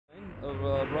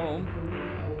of Rome,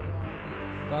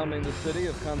 founding the city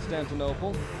of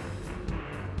Constantinople.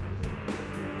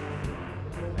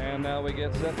 And now we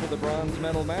get set for the bronze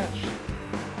medal match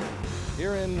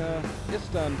here in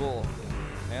Istanbul.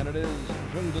 And it is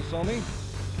Jung Dasomi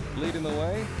leading the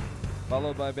way,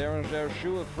 followed by Berangere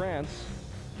Schuh of France.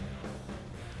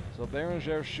 So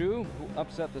Berangere Schuh, who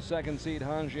upset the second seed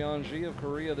Han Jeonji of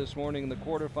Korea this morning in the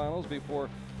quarterfinals before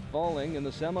falling in the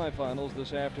semifinals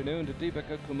this afternoon to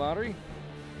Deepika Kumari,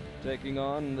 taking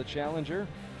on the challenger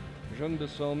Jung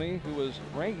Dasomi, who was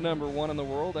ranked #1 in the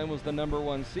world and was the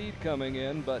 #1 seed coming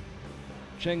in, but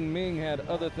Cheng Ming had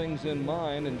other things in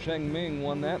mind, and Cheng Ming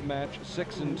won that match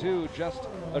 6-2 just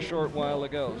a short while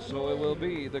ago. So it will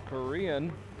be the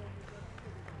Korean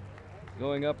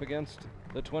going up against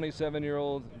the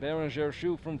 27-year-old Berangere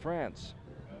Schuh from France.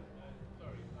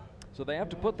 So they have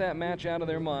to put that match out of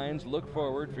their minds, look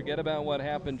forward, forget about what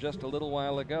happened just a little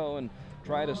while ago, and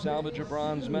try to salvage a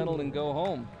bronze medal and go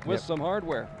home with some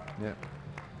hardware. Yeah.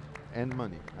 And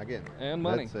money, again. And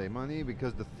money. Let's say money,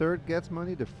 because the third gets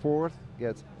money, the fourth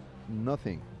gets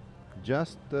nothing.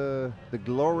 Just the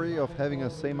glory of having a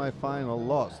semi-final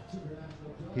lost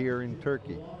here in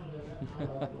Turkey.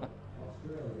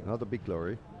 Not a big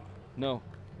glory. No.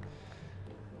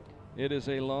 It is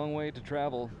a long way to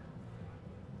travel,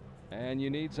 and you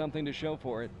need something to show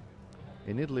for it.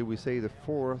 In Italy, we say the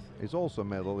fourth is also a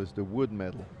medal, is the wood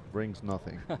medal. Brings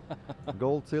nothing.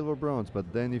 Gold, silver, bronze,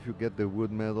 but then if you get the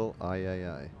wood medal,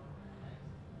 aye.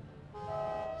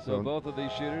 So both of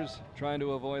these shooters trying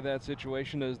to avoid that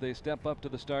situation as they step up to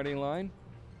the starting line.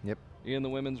 Yep. In the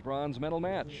women's bronze medal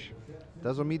match.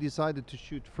 Dasomi decided to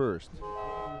shoot first.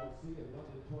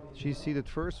 She's seated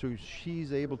first, so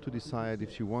she's able to decide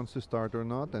if she wants to start or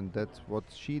not, and that's what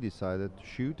she decided.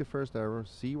 Shoot the first arrow,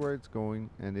 see where it's going,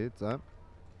 and it's a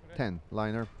 10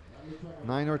 liner.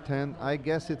 9 or 10, I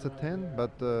guess it's a 10,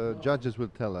 but judges will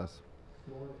tell us.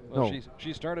 Well, no.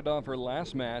 She started off her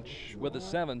last match with a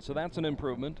 7, so that's an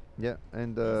improvement. Yeah,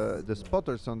 and the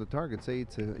spotters on the target say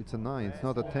it's a 9, it's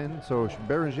not a 10, so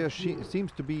Berangere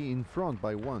seems to be in front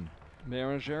by 1.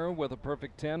 Berangere with a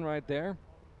perfect 10 right there.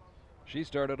 She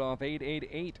started off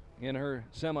 8-8-8 in her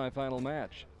semifinal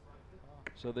match.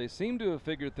 So they seem to have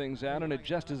figured things out, and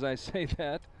just as I say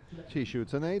that, she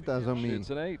shoots an 8, Dasomi. Shoots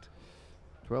an 8.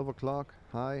 12 o'clock,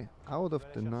 high, out of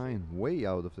the 9, way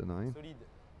out of the 9.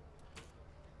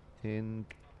 10,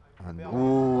 and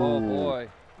oh boy.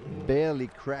 Barely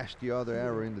crashed the other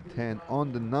arrow in the 10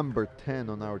 on the number 10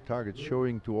 on our target,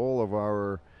 showing to all of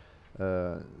our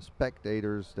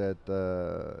spectators that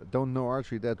don't know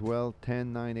archery that well.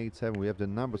 10, 9, 8, 7, we have the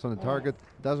numbers on the target.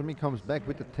 Dasomi comes back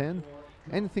with the 10.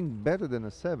 Anything better than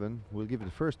a 7 will give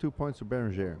the first 2 points to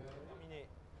Berangere.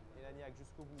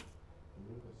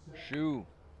 Schuh.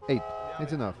 8,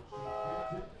 it's enough.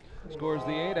 Scores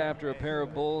the 8 after a pair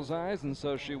of bullseyes, and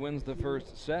so she wins the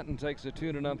first set and takes a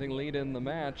 2-0 lead in the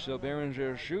match. So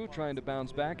Berangere Schuh trying to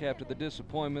bounce back after the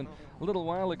disappointment a little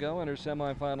while ago in her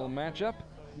semifinal matchup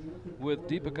with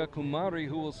Deepika Kumari,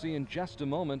 who we'll see in just a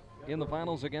moment in the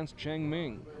finals against Cheng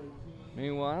Ming.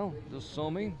 Meanwhile,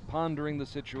 Dasomi pondering the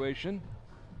situation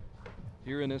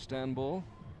here in Istanbul.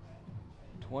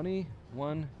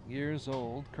 21 years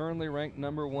old, currently ranked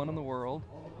 #1 in the world.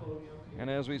 And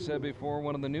as we said before,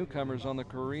 one of the newcomers on the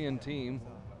Korean team.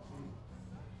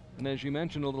 And as you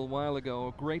mentioned a little while ago,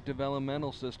 a great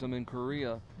developmental system in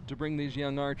Korea to bring these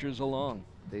young archers along.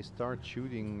 They start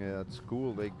shooting at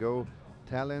school. They go,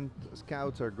 talent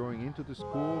scouts are going into the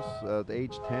schools at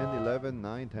age 10, 11,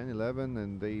 9, 10, 11,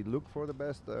 and they look for the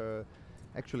best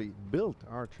actually built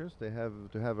archers. They have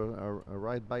to have a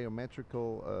right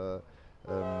biometrical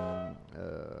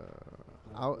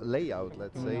layout,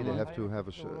 let's say. They have to have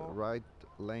a right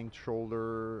length,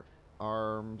 shoulder,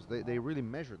 arms. They really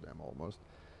measure them almost,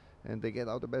 and they get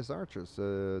out the best archers,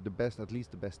 the best, at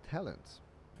least the best talents,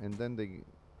 and then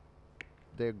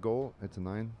their goal, it's a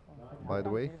 9 by the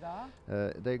way,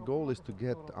 their goal is to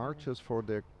get archers for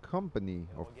their company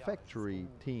or factory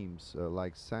teams,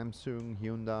 like Samsung,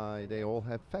 Hyundai. They all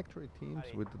have factory teams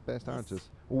with the best archers.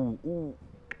 Ooh.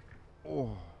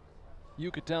 Oh.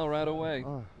 You could tell right away.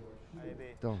 Oh.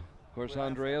 Of course,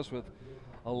 Andreas with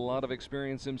a lot of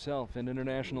experience himself in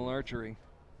international archery.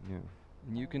 Yeah.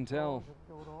 And you can tell.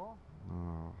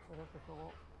 Oh.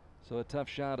 So a tough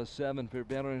shot, a 7 for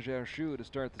Berangere Schuh to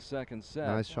start the second set.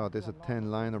 Nice shot. It's a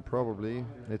 10 liner probably.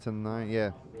 It's a 9,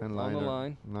 yeah, 10 liner. On the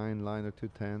line. 9 liner to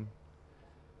 10.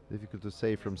 Difficult to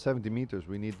say from 70 meters.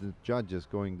 We need the judges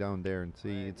going down there and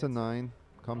see. It's a 9,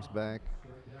 comes back.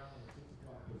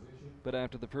 But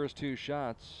after the first 2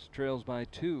 shots, trails by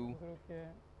 2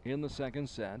 in the second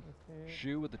set.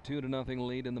 Schuh with the 2-0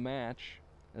 lead in the match.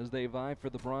 as they vie for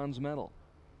the bronze medal.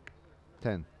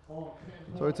 10.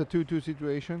 So it's a 2-2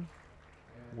 situation.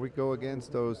 We go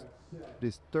against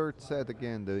this third set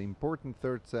again, the important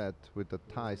third set with the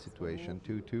tie situation,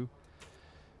 2-2.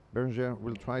 Berangere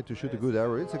will try to shoot a good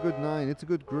arrow. It's a good 9, it's a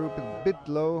good group, a bit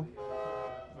low.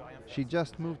 She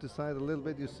just moved aside a little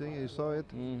bit, you saw it?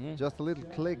 Just a little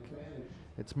click.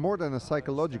 It's more than a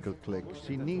psychological click.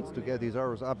 She needs to get these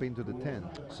arrows up into the 10.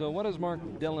 So what is Mark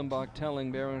Dellenbach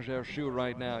telling Berangere Schuh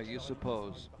right now, you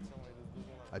suppose?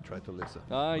 I try to listen.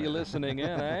 Ah, you're listening in,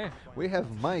 eh? We have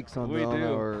mics on, We do.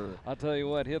 our... I'll tell you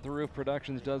what, Hit the Roof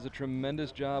Productions does a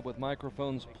tremendous job with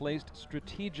microphones placed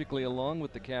strategically along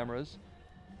with the cameras.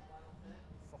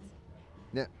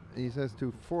 Yeah, he says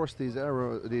to force these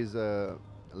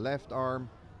left arm,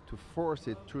 to force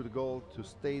it through the goal, to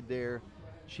stay there.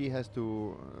 She has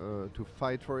to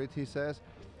fight for it, he says.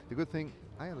 The good thing,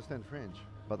 I understand French,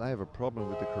 but I have a problem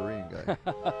with the Korean guy.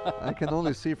 I can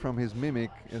only see from his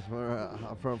mimic,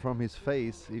 from his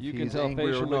face, if You he's can tell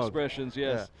angry or facial not. expressions,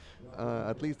 yes. Yeah.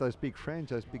 At least I speak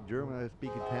French, I speak German, I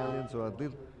speak Italian, so at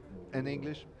least, and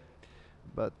English.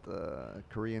 But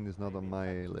Korean is not on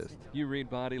my list. You read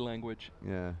body language.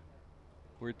 Yeah.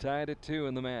 We're tied at 2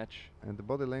 in the match. And the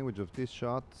body language of this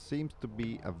shot seems to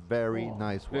be a very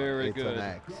nice one. Very it's good. An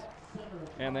X.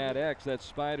 And that X, that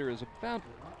spider, is about,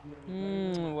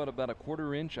 what, about a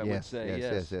quarter inch, I would say.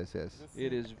 Yes.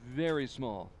 It is very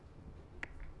small.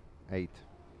 8.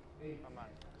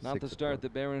 Not the start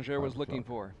that Berangere was looking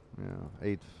for. Yeah,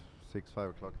 8, 6, 5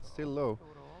 o'clock. It's still low.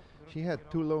 She had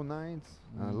 2 low 9s,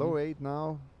 low 8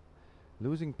 now.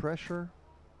 Losing pressure.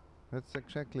 That's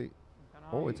exactly,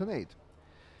 oh, it's an 8.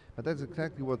 But that's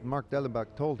exactly what Mark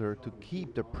Dellenbach told her, to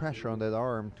keep the pressure on that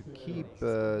arm, to keep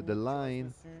the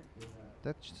line.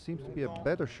 That seems to be a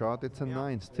better shot. It's a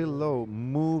 9, still low.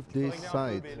 Move this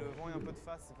side.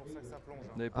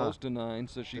 They post a 9,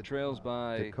 so she trails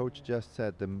by. The coach just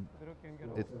said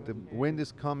the wind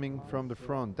is coming from the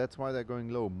front. That's why they're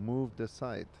going low. Move the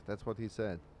side. That's what he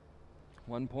said.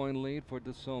 1 point lead for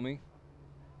Dasomi,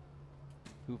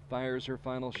 who fires her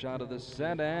final shot of the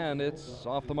set, and it's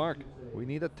off the mark. We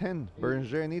need a 10.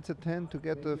 Berangere needs a 10 to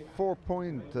get the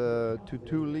 4-point to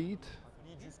 2 lead.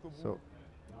 So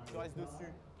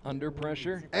under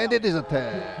pressure. And it is a 10.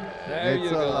 There it's you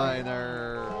a go.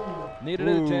 liner. Needed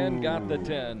a 10, got the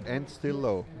 10. And still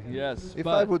low. Yes. If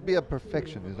I would be a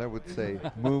perfectionist, I would say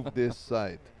move this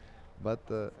side. But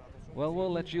well,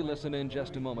 we'll let you listen in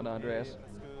just a moment, Andreas.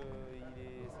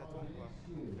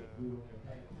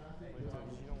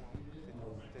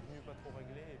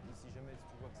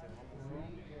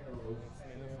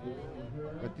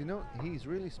 But you know, he's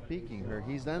really speaking her.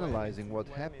 He's analyzing what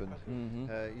happened.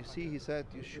 You see, he said,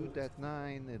 you shoot that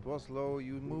 9, it was low,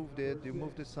 you moved it, you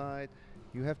moved the side,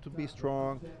 you have to be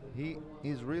strong. He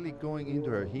is really going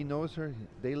into her. He knows her.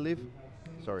 They live,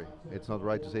 sorry, it's not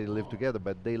right to say they live together,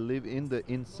 but they live in the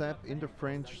INSEP, in the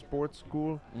French sports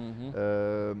school.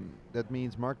 That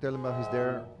means Mark Dellenbach is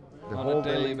there the on whole a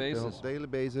daily day, basis. the daily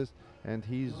basis, and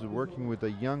he's working with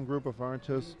a young group of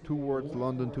archers towards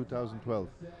London 2012.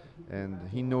 And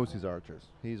he knows his archers.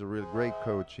 He's a real great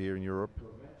coach here in Europe.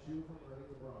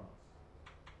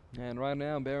 And right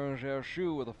now, Berangere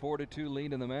Schuh with a 4-2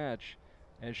 lead in the match,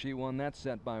 as she won that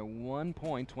set by 1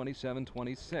 point,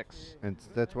 27-26. And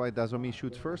that's why Dasomi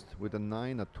shoots first with a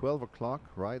 9 at 12 o'clock,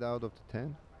 right out of the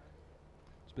 10.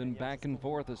 It's been back and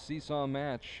forth, a seesaw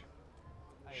match.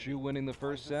 Schuh winning the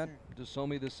first set,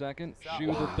 Dasomi the second, Schuh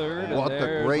the third, What and a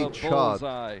there's great a shot.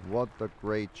 bullseye. What a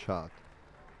great shot.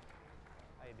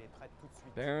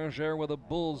 Berangere with a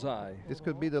bullseye. This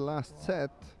could be the last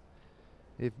set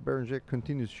if Berangere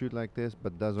continues to shoot like this,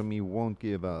 but Dasomi won't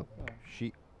give up.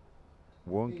 She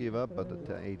won't give up, but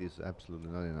the 8 is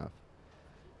absolutely not enough.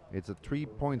 It's a 3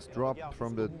 points drop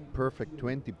from the perfect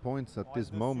 20 points at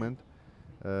this moment.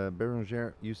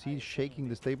 Berangere, you see, shaking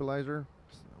the stabilizer.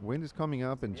 Wind is coming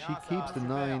up, and she keeps the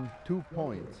 9, 2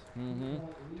 points.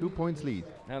 2 points lead.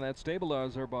 And that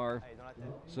stabilizer bar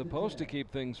supposed to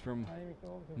keep things from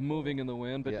moving in the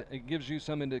wind, but it gives you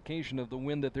some indication of the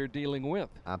wind that they're dealing with.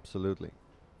 Absolutely.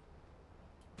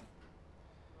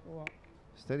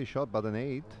 Steady shot, but an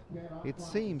 8. It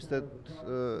seems that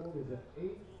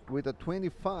with a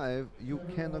 25, you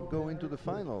cannot go into the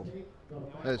final.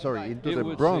 Sorry, into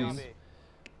the bronze.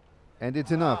 And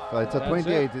it's enough. It's a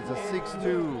 28. It's a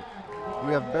 6-2.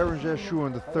 We have Berangere Schuh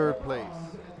in the 3rd place.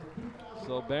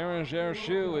 So Berangere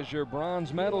Schuh is your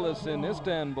bronze medalist in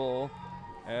Istanbul,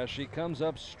 as she comes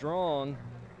up strong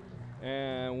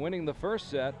and winning the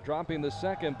first set, dropping the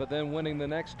second, but then winning the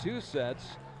next 2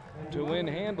 sets to win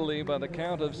handily by the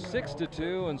count of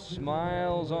 6-2, and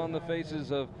smiles on the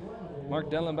faces of Mark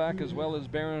Dellenbach as well as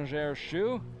Berangere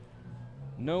Schuh.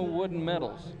 No wooden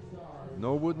medals.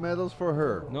 No wood medals for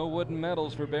her. No wooden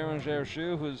medals for Berangere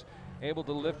Schuh, who's able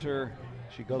to lift her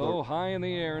She got bow high in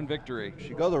the air in victory.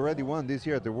 She got already won this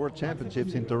year at the World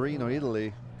Championships in Torino,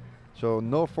 Italy. So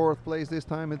no fourth place this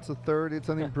time, it's a third, it's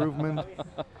an improvement.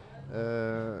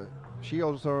 She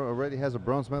also already has a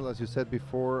bronze medal, as you said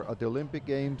before, at the Olympic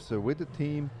Games with the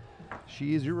team.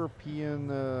 She is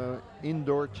European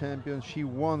indoor champion. She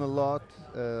won a lot.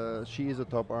 She is a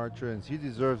top archer, and she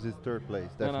deserves this third place,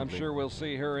 definitely. And I'm sure we'll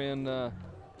see her in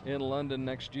London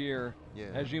next year. Yeah.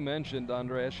 As you mentioned,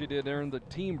 Andreas, she did earn the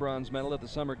team bronze medal at the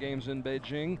Summer Games in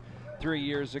Beijing 3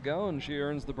 years ago, and she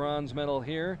earns the bronze medal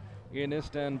here in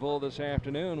Istanbul this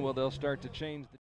afternoon. Well, they'll start to change the